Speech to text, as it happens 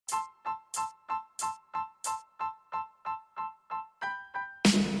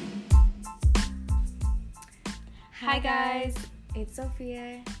Hi guys, it's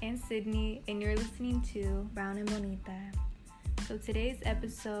Sophia and Sydney, and you're listening to Brown and Bonita. So today's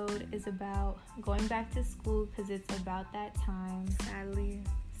episode is about going back to school because it's about that time, Sadly.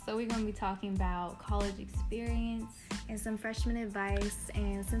 So we're going to be talking about college experience and some freshman advice.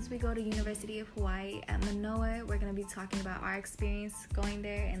 And since we go to University of Hawaii at Manoa, we're going to be talking about our experience going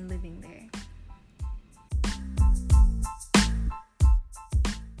there and living there.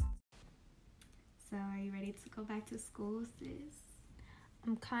 So are you ready to go back to school, sis?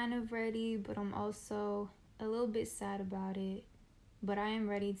 I'm kind of ready, but I'm also a little bit sad about it. But I am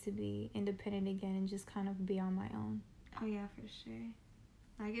ready to be independent again and just kind of be on my own. Oh yeah, for sure.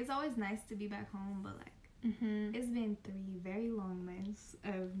 Like, it's always nice to be back home, but like, It's been 3 very long months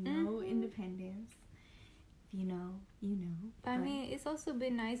of no independence. If you know, you know. But I mean, it's also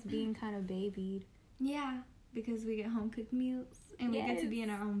been nice being kind of babied. Yeah, because we get home cooked meals and we get to be in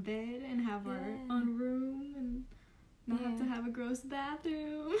our own bed and have our own room and not have to have a gross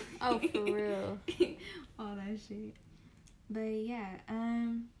bathroom. Oh, for real. All that shit. But yeah,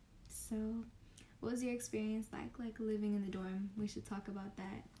 so what was your experience like living in the dorm? We should talk about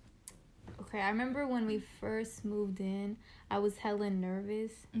that. Okay, I remember when we first moved in, I was hella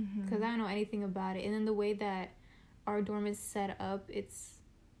nervous because I don't know anything about it. And then the way that our dorm is set up, it's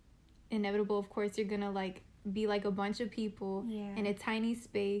inevitable. Of course, you're gonna like be like a bunch of people in a tiny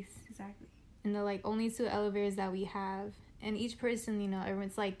space. Exactly. And the like only 2 elevators that we have. And each person, you know,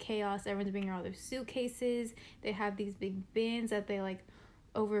 everyone's like chaos. Everyone's bringing all their suitcases. They have these big bins that they like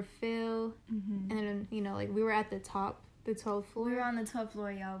overfill. And then, you know, like we were at the top, the 12th floor. We were on the 12th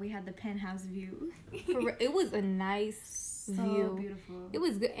floor, y'all. We had the penthouse view. It was a nice view. So beautiful. It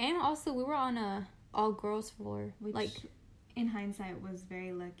was good. And also, we were on a all-girls floor. Which, like, in hindsight, was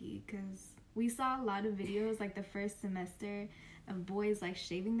very lucky because we saw a lot of videos, like the first semester, of boys like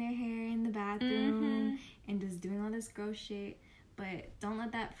shaving their hair in the bathroom and just doing all this gross shit. But don't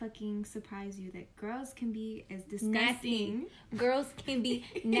let that fucking surprise you that girls can be as disgusting. Nasty. Girls can be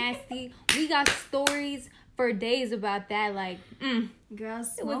nasty. We got stories for days about that. Like,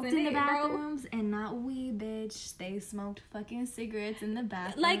 girls smoked in the bathrooms and not weed, bitch. They smoked fucking cigarettes in the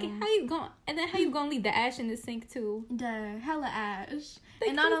bathroom. Like, how you gonna leave the ash in the sink too? The hella ash.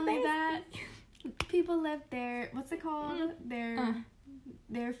 And not only that, people left their, what's it called?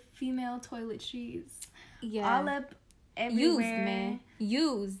 Their female toiletries. Yeah. All up everywhere. Used, man.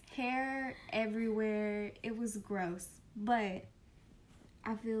 Used. Hair everywhere. It was gross. But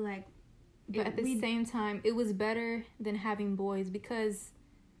I feel like... But at the same time, it was better than having boys because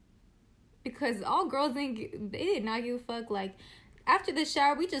all girls they did not give a fuck. Like, after the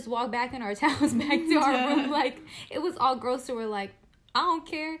shower, we just walked back in our towels back to our room. Like, it was all girls who were like, I don't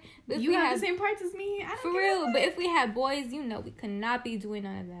care. But you have the same parts as me. I don't for care. real. But if we had boys, you know, we could not be doing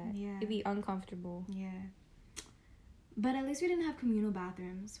none of that. Yeah. It'd be uncomfortable. Yeah. But at least we didn't have communal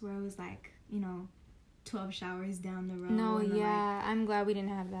bathrooms where it was like, you know, 12 showers down the road. No, yeah. I'm glad we didn't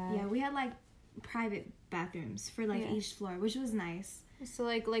have that. Yeah, we had like private bathrooms for like each floor, which was nice. So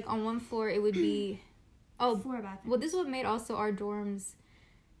like on one floor it would be 4 bathrooms. Well, this is what made also our dorms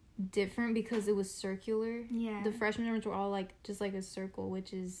different because it was circular. Yeah. The freshman dorms were all like just like a circle,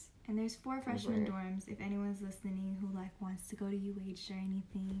 which is... And there's 4 freshman dorms if anyone's listening who like wants to go to UH or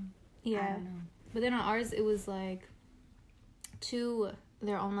anything. Yeah. I don't know. But then on ours it was like 2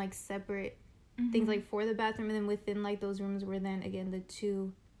 their own like separate things like for the bathroom, and then within like those rooms were then again the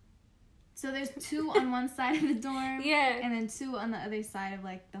 2. So there's 2 on one side of the dorm. Yeah. And then 2 on the other side of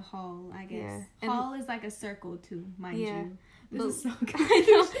like the hall, I guess. Yeah. Hall is like a circle too, mind you. This is so confusing. I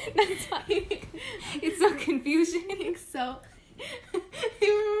know. That's why it's so confusing. So you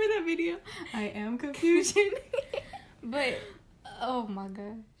remember that video? I am confusion. But oh my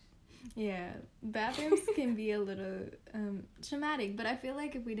gosh. Yeah, bathrooms can be a little traumatic, but I feel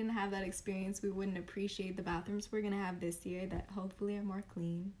like if we didn't have that experience, we wouldn't appreciate the bathrooms we're gonna have this year that hopefully are more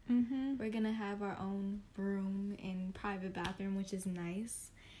clean. We're gonna have our own room and private bathroom, which is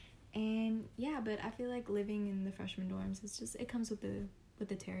nice. And yeah, but I feel like living in the freshman dorms, it comes with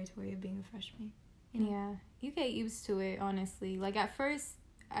the territory of being a freshman. You know? Yeah, you get used to it, honestly. Like, at first,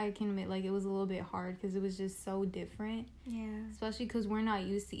 I can admit, like, it was a little bit hard because it was just so different. Yeah. Especially because we're not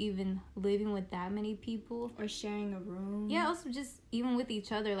used to even living with that many people. Or sharing a room. Yeah, also just even with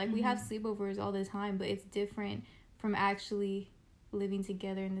each other. Like, we have sleepovers all the time, but it's different from actually living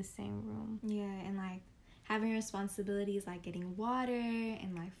together in the same room. Yeah, and, like, having responsibilities like getting water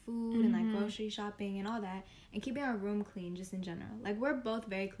and, like, food and, like, grocery shopping and all that. And keeping our room clean just in general. Like, we're both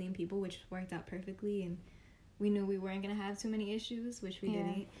very clean people, which worked out perfectly, and we knew we weren't going to have too many issues, which we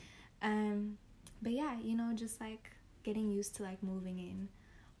didn't. But yeah, you know, just like getting used to like moving in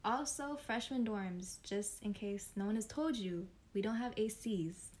Also, freshman dorms, just in case no one has told you, we don't have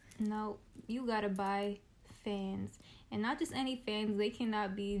ACs. No, you gotta buy fans. And not just any fans, they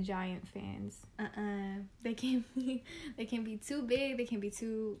cannot be giant fans. They can't be too big, they can't be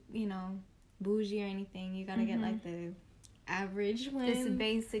too, bougie or anything. You gotta get like the average one. Just a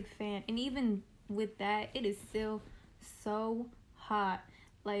basic fan. And even with that, it is still so hot.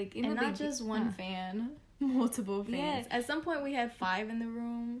 Like, and not just one fan, multiple fans. Yeah. At some point we had 5 in the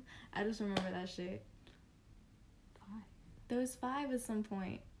room. I just remember that shit. 5? There was 5 at some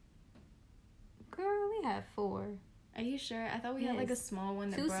point. Girl, we had 4. Are you sure? I thought we had like a small one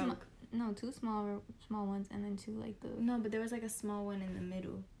that broke. No, 2 small ones and then 2 like the... No, but there was like a small one in the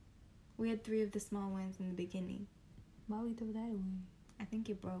middle. We had 3 of the small ones in the beginning. Why we throw that away? I think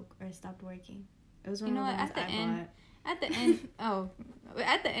it broke or stopped working. It was one of the ones at the end, at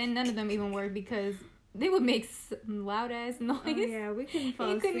the end, none of them even worked because they would make some loud ass noise. Oh, yeah, we couldn't fall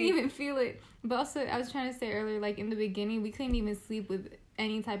asleep. You couldn't even feel it. But also, I was trying to say earlier, like in the beginning, we couldn't even sleep with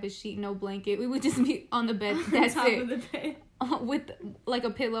any type of sheet, no blanket. We would just be on the bed. That's top it. Of the bed. With like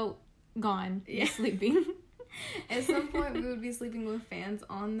a pillow gone. Yeah. Sleeping. At some point, we would be sleeping with fans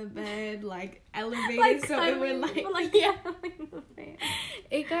on the bed, like elevated, like, so it would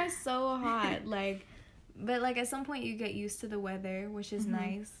it got so hot, like, but like at some point you get used to the weather, which is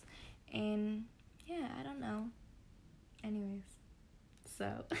nice, and yeah, I don't know. Anyways,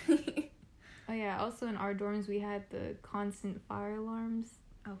 so. Oh yeah. Also in our dorms we had the constant fire alarms.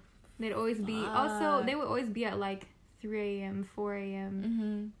 Oh. They'd always be. Also, they would always be at like 3 a.m., 4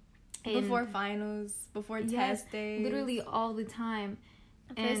 a.m. Before finals, before test days. Literally all the time.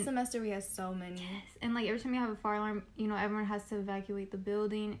 First semester we had so many. Yes. And like every time you have a fire alarm, everyone has to evacuate the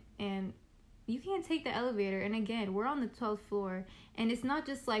building and you can't take the elevator. And again, we're on the 12th floor and it's not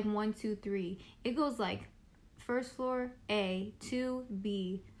just like 1, 2, 3. It goes like first floor A, 2,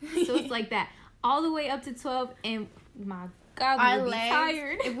 B. So it's like that. All the way up to 12 and my God, we would be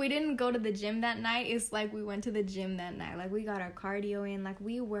tired. If we didn't go to the gym that night, it's like we went to the gym that night. Like we got our cardio in. Like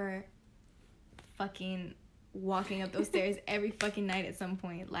we were fucking walking up those stairs every fucking night at some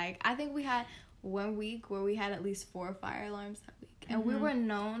point. Like I think we had 1 week where we had at least 4 fire alarms that week. And we were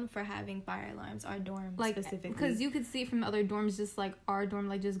known for having fire alarms, our dorm like, specifically. Because you could see from the other dorms, just like our dorm,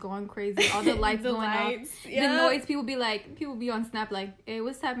 like just going crazy. All the lights going off. Yep. The noise, people be on Snap like, hey,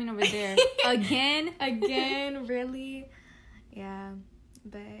 what's happening over there? Again, really? Yeah,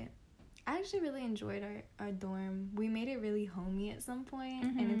 but I actually really enjoyed our dorm. We made it really homey at some point,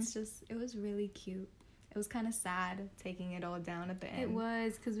 and it was really cute. It was kind of sad taking it all down at the end. It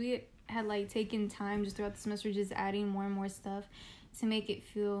was, because we had like taken time just throughout the semester just adding more and more stuff to make it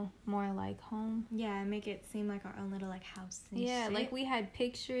feel more like home. Yeah, make it seem like our own little like house and shit. Like we had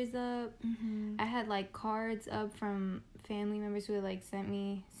pictures up. I had like cards up from family members who had like sent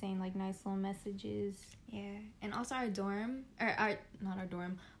me saying like nice little messages. Yeah, and also our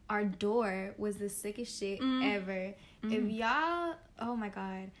door was the sickest shit ever. If y'all, oh my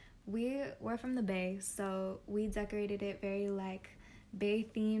God, we're from the Bay, so we decorated it very like Bay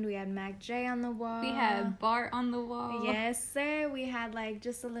themed. We had Mac J on the wall. We had Bart on the wall. Yes, sir. We had like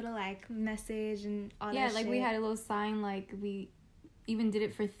just a little like message and all that shit. Yeah, like we had a little sign, like we even did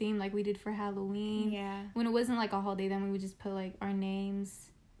it for theme, like we did for Halloween. Yeah. When it wasn't like a holiday, then we would just put like our names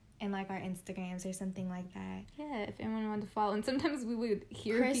and like our Instagrams or something like that. Yeah, if anyone wanted to follow. And sometimes we would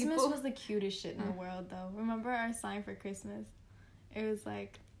hear Christmas people. was the cutest shit in the world, though. Remember our sign for Christmas? It was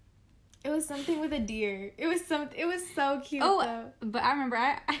like, it was something with a deer. It was so cute. Oh, though. But I remember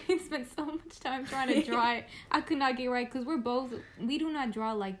I spent so much time trying to draw it. I could not get right because we do not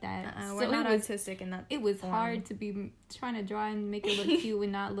draw like that. We're not artistic in that. It was hard to be trying to draw and make it look cute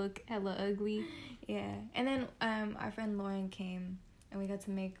and not look hella ugly. Yeah, and then our friend Lauren came and we got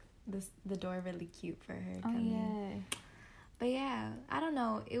to make the door really cute for her. Oh yeah. But yeah, I don't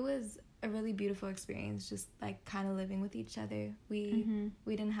know. It was a really beautiful experience, just like kind of living with each other. We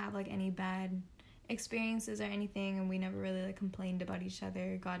didn't have like any bad experiences or anything, and we never really like complained about each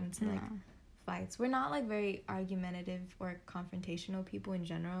other, got into like fights. We're not like very argumentative or confrontational people in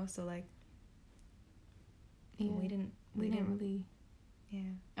general, so like we didn't really. Yeah,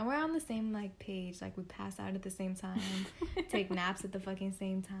 and we're on the same like page. Like we pass out at the same time, take naps at the fucking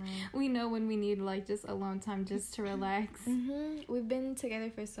same time. We know when we need like just alone time just to relax. We've been together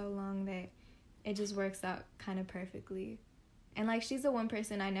for so long that it just works out kind of perfectly. And like she's the one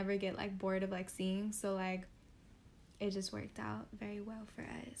person I never get like bored of like seeing, so like it just worked out very well for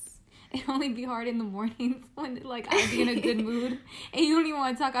us. It'd only be hard in the mornings when like I'd be in a good mood and you don't even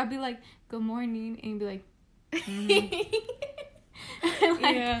want to talk. I'd be like, good morning, and you'd be like,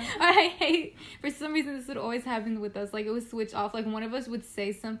 Like, yeah. I hate, for some reason this would always happen with us. Like, it would switch off. Like, one of us would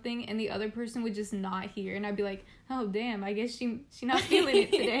say something and the other person would just not hear, and I'd be like, oh damn, I guess she not feeling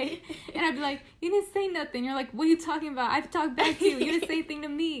it today. And I'd be like, you didn't say nothing. You're like, what are you talking about? I've talked back to you. You didn't say anything to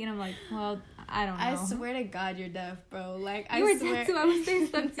me. And I'm like, well, I don't know. I swear to God, you're deaf, bro. Like, you were deaf too. I was saying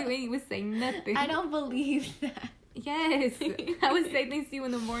stuff to you and you would say nothing. I don't believe that. Yes, I would say things to you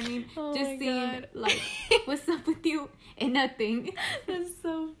in the morning, just seeing like, what's up with you, and nothing. That's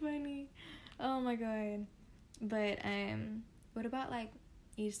so funny. Oh my God. But what about like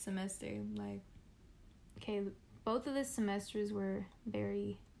each semester? Like, okay, both of the semesters were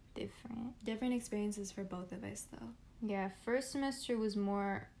very different experiences for both of us, though. Yeah, first semester was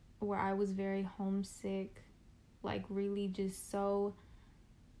more where I was very homesick, like really just so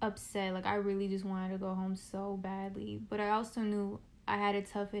upset. Like, I really just wanted to go home so badly, but I also knew I had to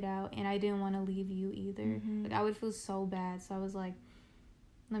tough it out, and I didn't want to leave you either. Mm-hmm. Like, I would feel so bad, so I was like,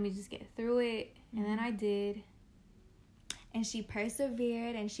 let me just get through it. And then I did, and she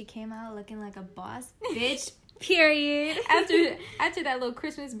persevered, and she came out looking like a boss bitch. Period. After that little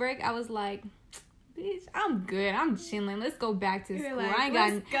Christmas break, I was like, bitch, I'm good. I'm chilling. Let's go back to school. Like, I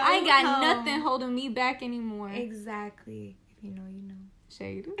ain't got nothing holding me back anymore. Exactly. If you know, you know.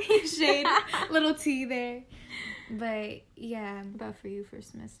 Shade. Little tea there. But yeah. What about for you,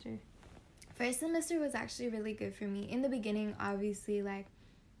 first semester? First semester was actually really good for me. In the beginning, obviously, like,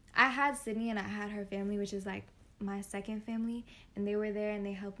 I had Sydney and I had her family, which is like my second family, and they were there and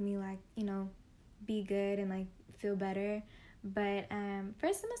they helped me, like, you know, be good and like feel better. But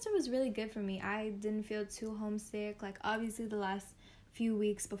first semester was really good for me. I didn't feel too homesick. Like, obviously the last few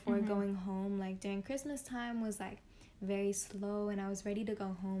weeks before going home, like during Christmas time, was like very slow and I was ready to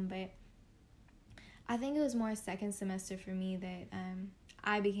go home. But I think it was more second semester for me that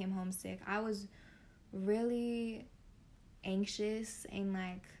I became homesick. I was really anxious and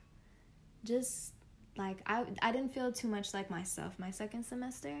like just like I didn't feel too much like myself my second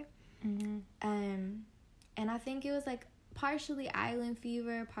semester. And I think it was like partially island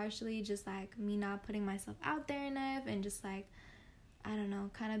fever, partially just like me not putting myself out there enough, and just like, I don't know,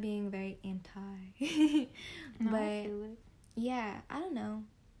 kind of being very anti. No, I feel it. Yeah, I don't know.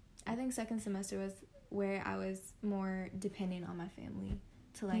 I think second semester was where I was more dependent on my family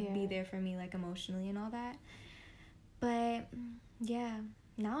to like be there for me, like emotionally and all that. But yeah,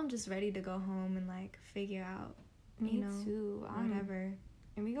 now I'm just ready to go home and like figure out, me too. Whatever.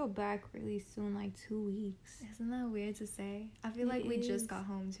 And we go back really soon, like 2 weeks. Isn't that weird to say? I feel like we just got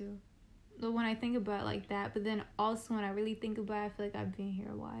home too. But when I think about it like that, but then also when I really think about it, I feel like I've been here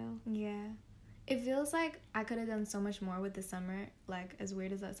a while. Yeah. It feels like I could have done so much more with the summer, like, as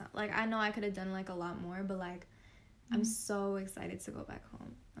weird as that sounds. Like, I know I could have done, like, a lot more, but, like, I'm so excited to go back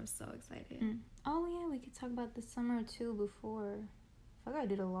home. I'm so excited. Oh, yeah, we could talk about the summer, too, before. I feel like I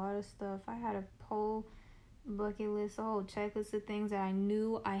did a lot of stuff. I had a whole bucket list, a whole checklist of things that I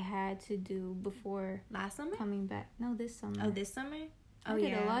knew I had to do before last summer coming back. No, this summer. Oh, this summer? I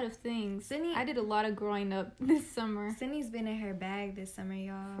did a lot of things. I did a lot of growing up this summer. Sydney's been in her bag this summer,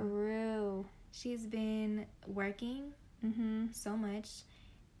 y'all. For real. She's been working so much,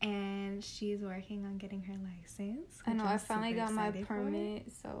 and she's working on getting her license. I know. I finally got my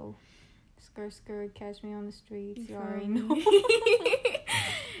permit, so skirt, catch me on the streets. You already know.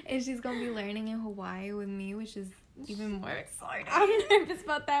 And she's gonna be learning in Hawaii with me, which is even more exciting. I'm nervous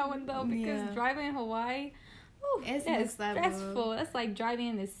about that one though, because driving in Hawaii, that's stressful. That's like driving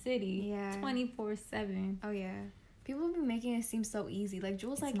in the city, 24/7. Oh yeah, people have been making it seem so easy. Like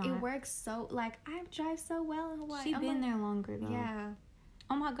Jewel's like, it works so, like, I drive so well in Hawaii. She's been there longer though. Yeah.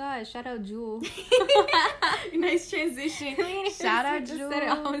 Oh my God! Shout out Jewel. Nice transition. Shout out Jewel. Said it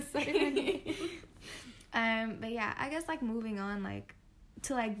all of a sudden. But yeah, I guess like moving on, like,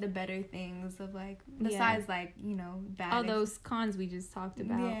 to like the better things of like, besides like, you know, bad all those cons we just talked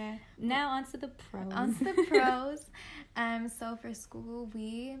about. Yeah. Now onto the pros. So for school,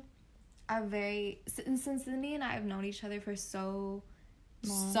 we are very, since Cindy and I have known each other for so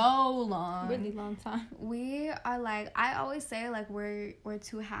long, really long time. We are like, I always say like we're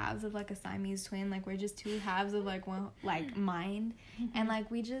two halves of like a Siamese twin. Like, we're just two halves of like one like mind. And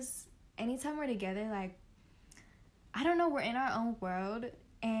like, we just, anytime we're together, like, I don't know, we're in our own world,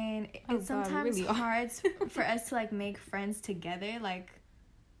 and it's sometimes really hard for us to like make friends together. Like,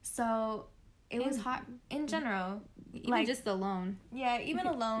 so it was hard in general, even like just alone. Yeah, even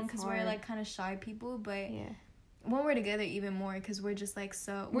alone, because we're like kind of shy people, but when we're together, even more, because we're just like,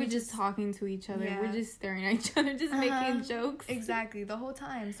 so we're just talking to each other. We're just staring at each other, just making jokes. Exactly, the whole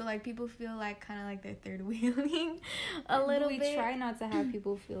time. So like, people feel like kind of like they're third wheeling a little bit. We try not to have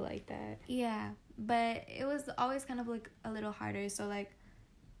people feel like that. Yeah, but it was always kind of like a little harder. So like,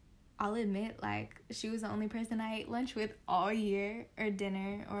 I'll admit, like, she was the only person I ate lunch with all year, or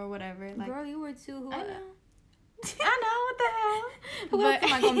dinner, or whatever. Like, girl, you were too. Who I know. I know, what the hell? Who else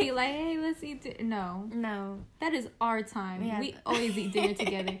am I gonna be like, hey, let's eat No. That is our time. Yeah. We always eat dinner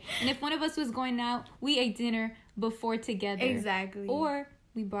together. And if one of us was going out, we ate dinner before together. Exactly. Or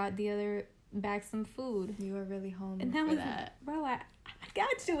we brought the other back some food. You were really home and for that. Bro, I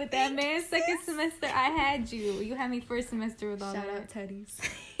got you with that, man. Second semester, I had you. You had me first semester with all Shout that. out Teddy's.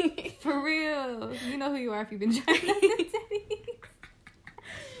 For real. You know who you are if you've been trying to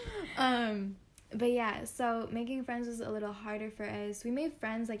Teddy's. But yeah, so making friends was a little harder for us. We made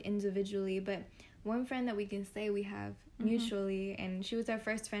friends like individually, but one friend that we can say we have mutually, and she was our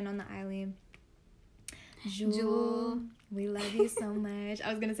first friend on the island. Jewel, we love you so much.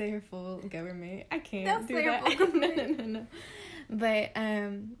 I was gonna say her full government. I can't do that. No. But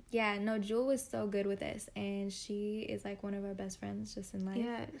yeah, no, Jewel was so good with us, and she is like one of our best friends just in life.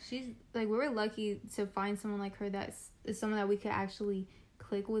 Yeah, she's like, we were lucky to find someone like her that's someone that we could actually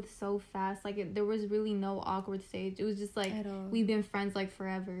click with so fast. Like, there was really no awkward stage. It was just like we've been friends like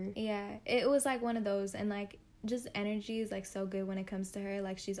forever. Yeah, it was like one of those, and like just energy is like so good when it comes to her.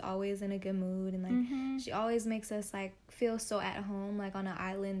 Like, she's always in a good mood, and like she always makes us like feel so at home, like on an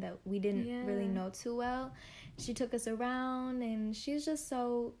island that we didn't really know too well. She took us around, and she's just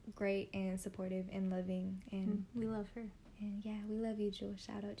so great and supportive and loving, and we love her. And yeah, we love you, Jewel.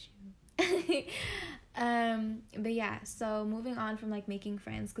 Shout out you. But yeah, so moving on from like making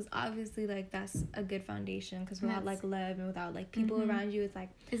friends, because obviously like that's a good foundation, because without like love and without like people around you,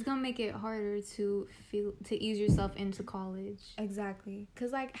 it's gonna make it harder to ease yourself into college. Exactly,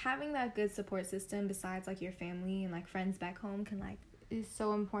 because like having that good support system besides like your family and like friends back home can like, is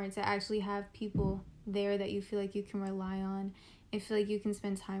so important to actually have people there that you feel like you can rely on and feel like you can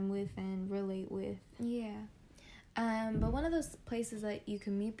spend time with and relate with. Yeah. But one of those places that you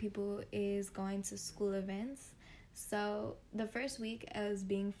can meet people is going to school events. So the first week as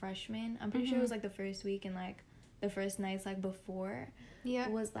being freshman, I'm pretty sure it was like the first week and like the first nights like before,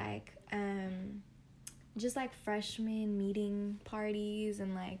 was like just like freshman meeting parties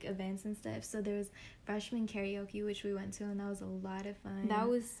and like events and stuff. So there was freshman karaoke, which we went to, and that was a lot of fun. That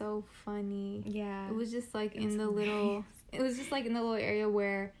was so funny. Yeah, it was just like in the little area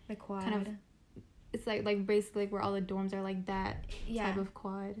where the quad kind of, it's like basically like where all the dorms are, like that type of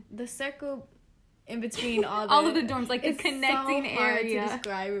quad. The circle in between all of the dorms, like the connecting so hard area. To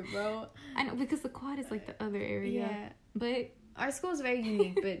describe it, bro. I know, because the quad is like the other area. Yeah, but our school is very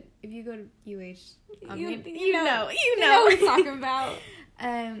unique. But if you go to UH, you know what we're talking about.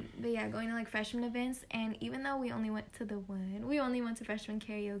 But yeah, going to like freshman events, and even though we only went to freshman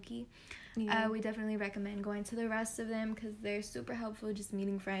karaoke. Yeah. We definitely recommend going to the rest of them because they're super helpful. Just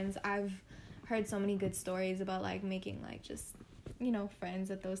meeting friends. I've heard so many good stories about like making like just friends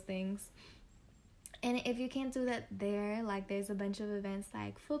at those things. And if you can't do that there, like there's a bunch of events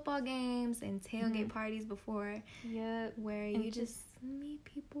like football games and tailgate parties before. Yeah, where you just meet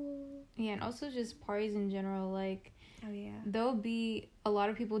people. Yeah, and also just parties in general. Like, oh yeah, there'll be a lot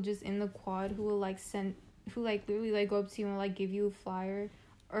of people just in the quad who will literally like go up to you and like give you a flyer,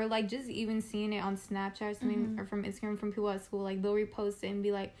 or like just even seeing it on Snapchat or something, or from Instagram from people at school. Like they'll repost it and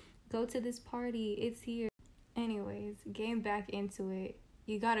be like, "Go to this party, it's here." Anyways, getting back into it.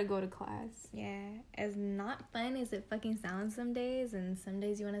 You gotta go to class. Yeah, as not fun as it fucking sounds some days, and some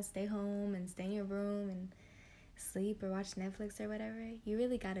days you want to stay home and stay in your room and sleep or watch Netflix or whatever, you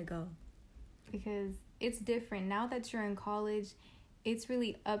really gotta go. Because it's different. Now that you're in college, it's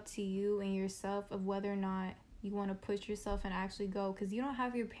really up to you and yourself of whether or not you want to push yourself and actually go. Because you don't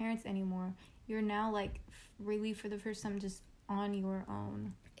have your parents anymore. You're now, like, really for the first time just on your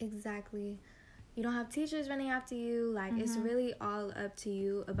own. Exactly. You don't have teachers running after you. Like, it's really all up to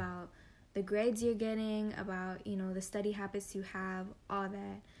you about the grades you're getting, about, the study habits you have, all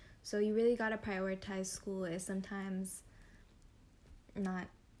that. So you really got to prioritize school as sometimes not,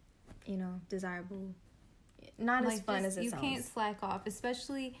 desirable. Not as fun as it sounds. You can't slack off,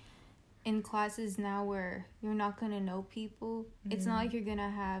 especially in classes now where you're not going to know people. It's not like you're going to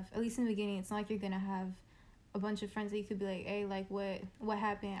have, at least in the beginning, it's not like you're going to have a bunch of friends that you could be like, hey, like, what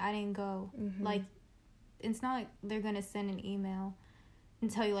happened? I didn't go. Like, it's not like they're gonna send an email and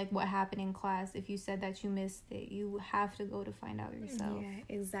tell you like what happened in class if you said that you missed it. You have to go to find out yourself. Yeah,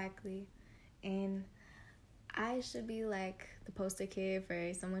 exactly. And I should be like the poster kid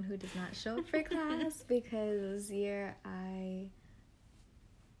for someone who does not show up for class, because this year I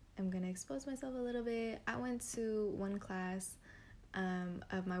am gonna expose myself a little bit. I went to one class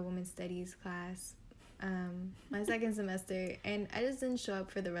of my women's studies class my second semester, and I just didn't show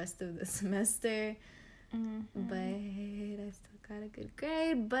up for the rest of the semester. But I still got a good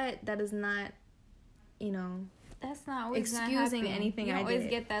grade. But that is not, that's not always excusing anything I did. You always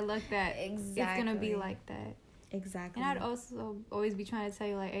get that luck that it's gonna be like that. Exactly. And I'd also always be trying to tell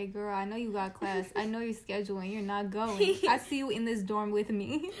you, like, hey, girl, I know you got class. I know your schedule and you're not going. I see you in this dorm with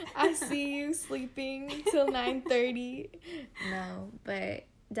me. I see you sleeping till 9:30. No, but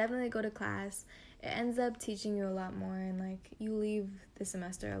definitely go to class. It ends up teaching you a lot more, and, like, you leave the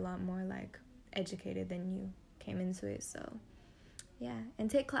semester a lot more, like, educated than you came into it. So, yeah. And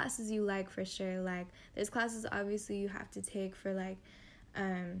take classes you like, for sure. Like, there's classes, obviously, you have to take for, like,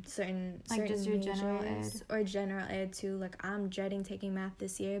 certain just your majors, general ed or general ed too. Like, I'm dreading taking math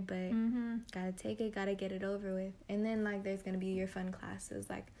this year, but gotta take it, gotta get it over with. And then, like, there's gonna be your fun classes.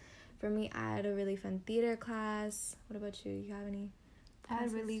 Like, for me, I had a really fun theater class. What about you? You have any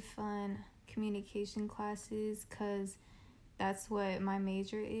classes? I had really fun communication classes, because that's what my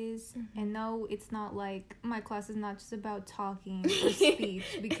major is. And no, it's not like my class is not just about talking or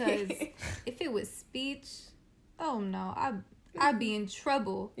speech, because if it was speech, oh no, I'd be in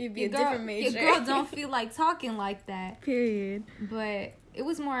trouble. You'd be a different major. Your girl don't feel like talking like that. Period. But it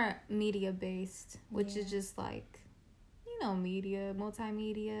was more media based, which is just like, media,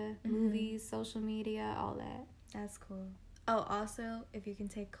 multimedia, movies, social media, all that. That's cool. Oh, also, if you can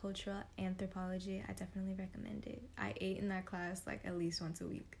take cultural anthropology, I definitely recommend it. I ate in that class, like, at least once a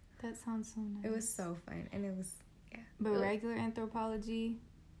week. That sounds so nice. It was so fun. And it was, But regular anthropology,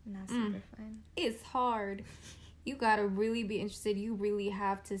 not super fun. It's hard. You gotta really be interested. You really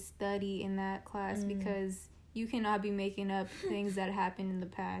have to study in that class, because you cannot be making up things that happened in the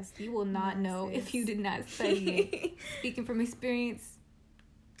past. You will not know if you did not study it. Speaking from experience,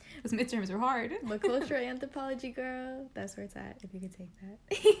 those midterms are hard. But cultural anthropology, girl, that's where it's at, if you could take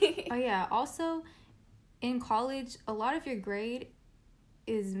that. Oh, yeah. Also, in college, a lot of your grade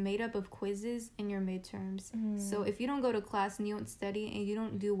is made up of quizzes and your midterms. So if you don't go to class and you don't study and you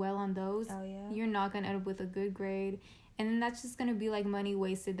don't do well on those, you're not going to end up with a good grade. And then that's just going to be like money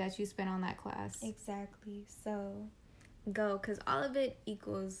wasted that you spent on that class. Exactly. So go, because all of it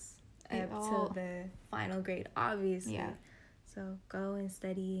equals up to the final grade, obviously. Yeah. So go and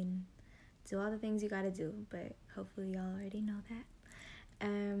study and do all the things you got to do. But hopefully y'all already know that.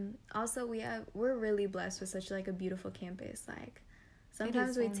 Also, we're really blessed with such, like, a beautiful campus. Like,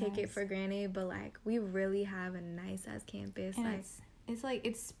 sometimes we take it for granted, but, like, we really have a nice ass campus. And like, it's like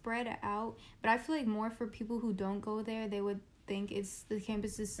it's spread out, but I feel like more for people who don't go there, they would think the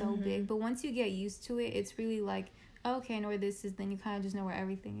campus is so big. But once you get used to it, it's really like, okay, I know where this is. Then you kind of just know where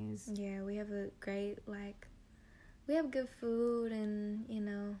everything is. Yeah, we have a great, like, we have good food, and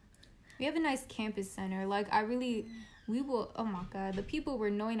we have a nice campus center. Like, we will, oh my god, the people were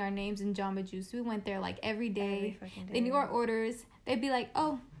knowing our names in Jamba Juice. We went there like every day. They knew our orders. They'd be like,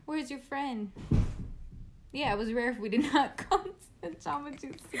 oh, where's your friend? Yeah, it was rare if we did not come to Jamba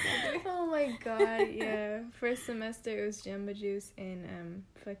Juice together. Oh my god, yeah. First semester it was Jamba Juice and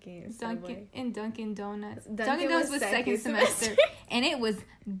fucking Subway. Dunkin' Donuts. Dunkin' Donuts was second semester. And it was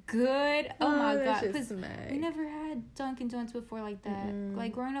good. Oh my god. Because we never had Dunkin' Donuts before like that.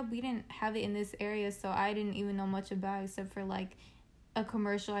 Like, growing up, we didn't have it in this area, so I didn't even know much about it except for, like, a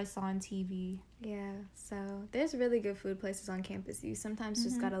commercial I saw on TV. Yeah, so there's really good food places on campus. You sometimes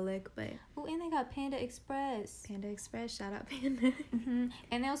just gotta look, but... Oh, and they got Panda Express. Panda Express, shout out Panda.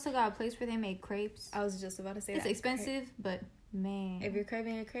 And they also got a place where they make crepes. I was just about to say it's expensive, but man. If you're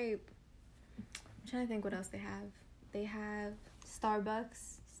craving a crepe. I'm trying to think what else they have. They have...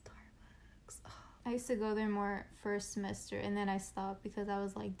 Starbucks. Oh. I used to go there more first semester, and then I stopped because I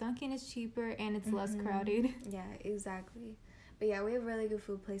was like, Dunkin' is cheaper and it's less crowded. Yeah, exactly. But yeah, we have really good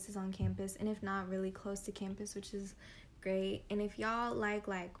food places on campus, and if not, really close to campus, which is great. And if y'all like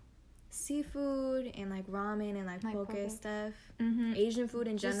seafood and like ramen and like poke stuff, Asian food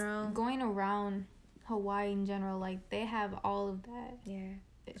in general, going around Hawaii in general, like, they have all of that. Yeah,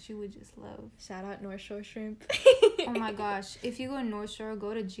 that you would just love. Shout out North Shore Shrimp. Oh my gosh, if you go to North Shore,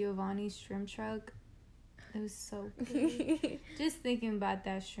 go to Giovanni's Shrimp Truck. It was so good. Just thinking about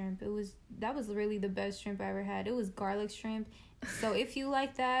that shrimp, that was really the best shrimp I ever had. It was garlic shrimp. So if you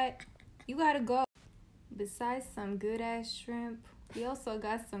like that, you gotta go. Besides some good ass shrimp, we also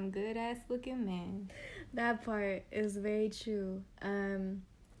got some good ass looking men. That part is very true.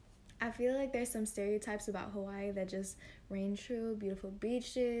 I feel like there's some stereotypes about Hawaii that just reign true. Beautiful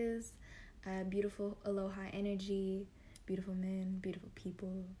beaches, beautiful aloha energy, beautiful men, beautiful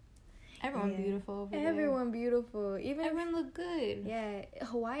people. Everyone beautiful over there. Everyone beautiful. Everyone look good. Yeah,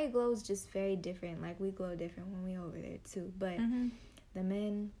 Hawaii glows just very different. Like, we glow different when we over there too. But the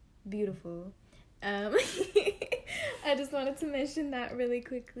men, beautiful. I just wanted to mention that really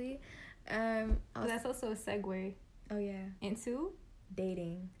quickly. That's also a segue. Oh yeah. Into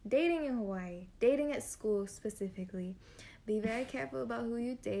dating in Hawaii, dating at school specifically. Be very careful about who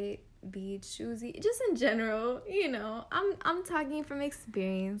you date. Be choosy, just in general. You know, I'm talking from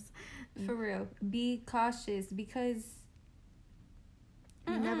experience. For real, be cautious because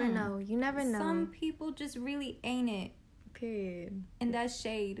you never know. You never know. Some people just really ain't it. Period. And that's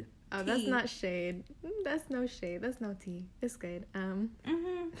shade. Oh, that's not shade. That's no shade. That's no tea. It's good. I'm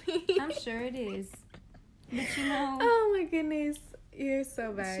sure it is. But you know. Oh my goodness. You're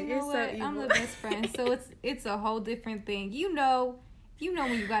so bad. You know You're what? so evil. I'm the best friend, so it's a whole different thing. You know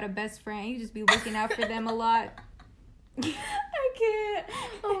when you got a best friend, you just be looking out for them a lot. I can't.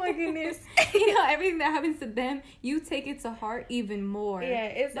 Oh my goodness. You know, everything that happens to them, you take it to heart even more. Yeah,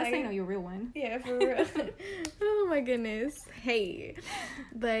 it's that's like, how you know you're a real one. Yeah, for real. Oh my goodness. Hey.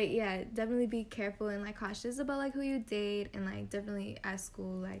 But yeah, definitely be careful and like cautious about like who you date, and like definitely at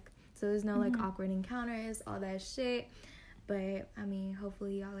school, like so there's no like awkward encounters, all that shit. But I mean,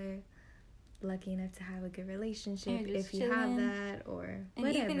 hopefully y'all are lucky enough to have a good relationship if you have that, or and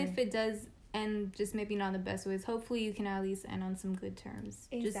whatever. even if it does end just maybe not in the best ways, hopefully you can at least end on some good terms.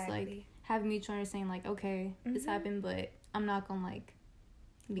 Exactly. Just like have mutual understanding, like, okay, this happened, but I'm not gonna like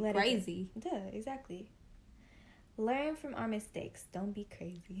be crazy. Duh, exactly. Learn from our mistakes. Don't be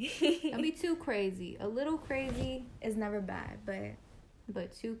crazy. Don't be too crazy. A little crazy is never bad,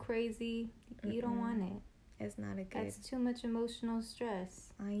 but too crazy, you don't want it. It's not a good. That's too much emotional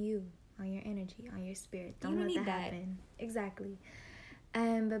stress on you, on your energy, on your spirit. Don't let that happen. Exactly.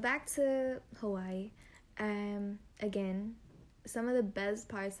 But back to Hawaii. Again, some of the best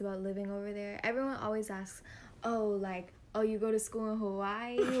parts about living over there. Everyone always asks, "Oh, you go to school in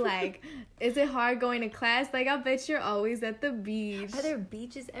Hawaii? Like, is it hard going to class?" Like, I bet you're always at the beach. Are there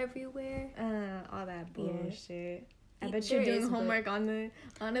beaches everywhere? All that bullshit. Yeah. I bet you're doing homework on the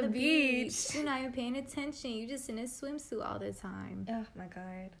beach. You're not even paying attention. You're just in a swimsuit all the time. Oh my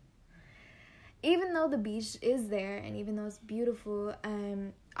god. Even though the beach is there and even though it's beautiful,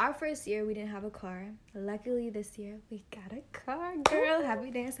 our first year we didn't have a car. Luckily this year we got a car, girl.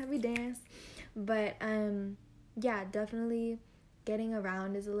 Happy dance. But yeah, definitely getting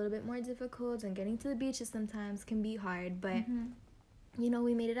around is a little bit more difficult, and getting to the beaches sometimes can be hard, but you know,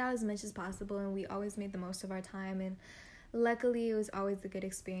 we made it out as much as possible, and we always made the most of our time, and luckily it was always a good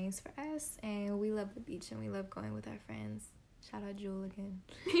experience for us, and we love the beach and we love going with our friends. Shout out Jewel again.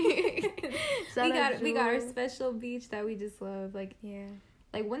 We got our special beach that we just love. Like, yeah,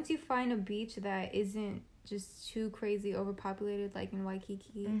 like once you find a beach that isn't just too crazy overpopulated, like in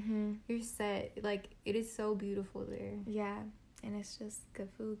Waikiki, you're set. Like, it is so beautiful there. Yeah, and it's just good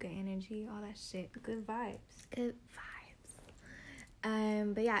food, good energy, all that shit. Good vibes.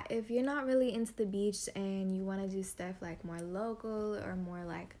 But yeah, if you're not really into the beach and you want to do stuff like more local or more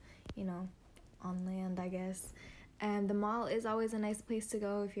like, you know, on land, I guess, the mall is always a nice place to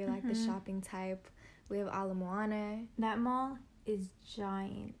go if you're like the shopping type. We have Ala Moana. That mall is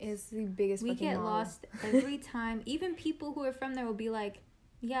giant. It's the biggest fucking mall. We get lost every time. Even people who are from there will be like,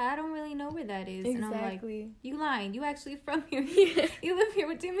 yeah, I don't really know where that is. Exactly. And I'm like, you lying. You actually from here. Yeah. You live here.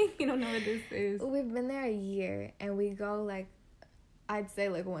 What do you mean you don't know where this is? We've been there a year and we go like, I'd say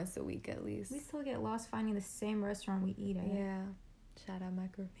like once a week at least. We still get lost finding the same restaurant we eat at. Yeah. Shout out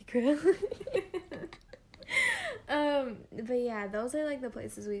Macaroni Grill. But yeah, those are like the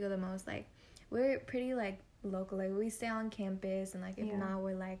places we go the most. Like, we're pretty like local. Like, we stay on campus, and like if not,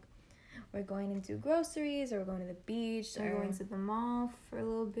 we're going into groceries, or we're going to the beach, or going to the mall for a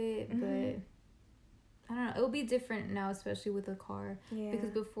little bit. But I don't know. It'll be different now, especially with a car. Yeah.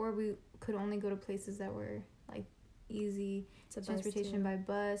 Because before we could only go to places that were like easy transportation by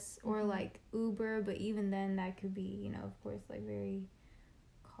bus or like Uber, but even then that could be, you know, of course, like very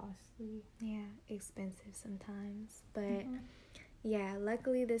costly. Yeah, expensive sometimes. But yeah,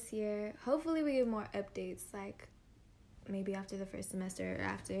 luckily this year, hopefully we get more updates, like maybe after the first semester or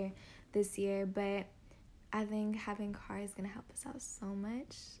after this year. But I think having cars is gonna help us out so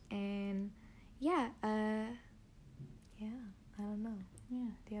much. And yeah, I don't know. Yeah.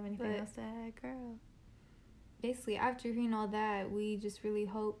 Do you have anything else to add, girl? Basically, after hearing all that, we just really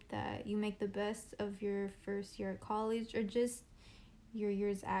hope that you make the best of your first year at college, or just your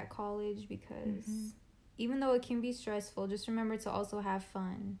years at college, because even though it can be stressful, just remember to also have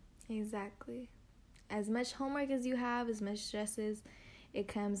fun. Exactly. As much homework as you have, as much stress as it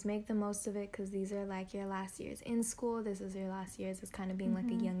comes, make the most of it, because these are like your last years in school. This is your last years as kind of being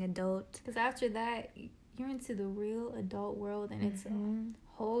like a young adult. Because after that, you're into the real adult world, and it's a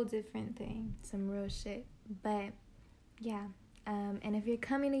whole different thing. Some real shit. But yeah, and if you're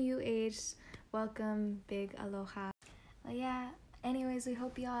coming to UH, welcome, big aloha. Well, yeah, anyways, we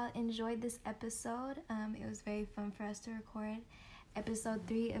hope y'all enjoyed this episode. It was very fun for us to record episode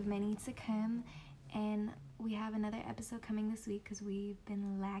 3 of many to come, and we have another episode coming this week because we've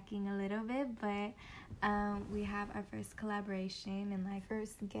been lacking a little bit, but we have our first collaboration and like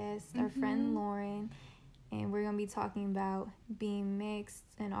first guest, our friend Lauren, and we're gonna be talking about being mixed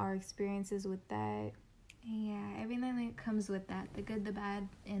and our experiences with that. Yeah, everything that comes with that, the good, the bad,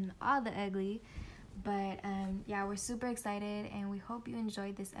 and all the ugly. But yeah, we're super excited, and we hope you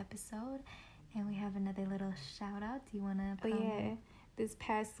enjoyed this episode. And we have another little shout out. Do you want to? Oh yeah, this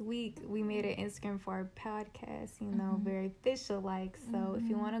past week we made an Instagram for our podcast. You know, very official like. So if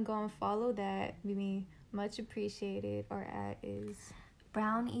you want to go and follow that, we'd be much appreciated. Our ad is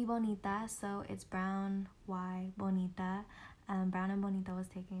Brown y Bonita. So it's Brown Y Bonita. Brown and Bonita was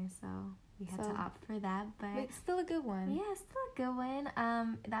taken, so we had to opt for that. But it's still a good one. Yeah, it's still a good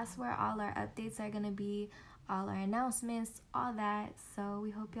one. That's where all our updates are gonna be. All our announcements, all that. So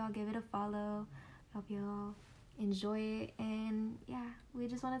we hope y'all give it a follow. Hope y'all enjoy it. And yeah, we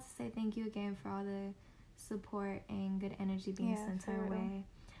just wanted to say thank you again for all the support and good energy being sent our way.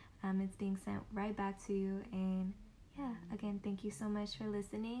 It's being sent right back to you. And yeah, again, thank you so much for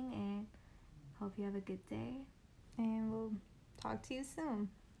listening, and hope you have a good day. And we'll talk to you soon.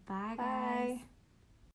 Bye, guys. Bye.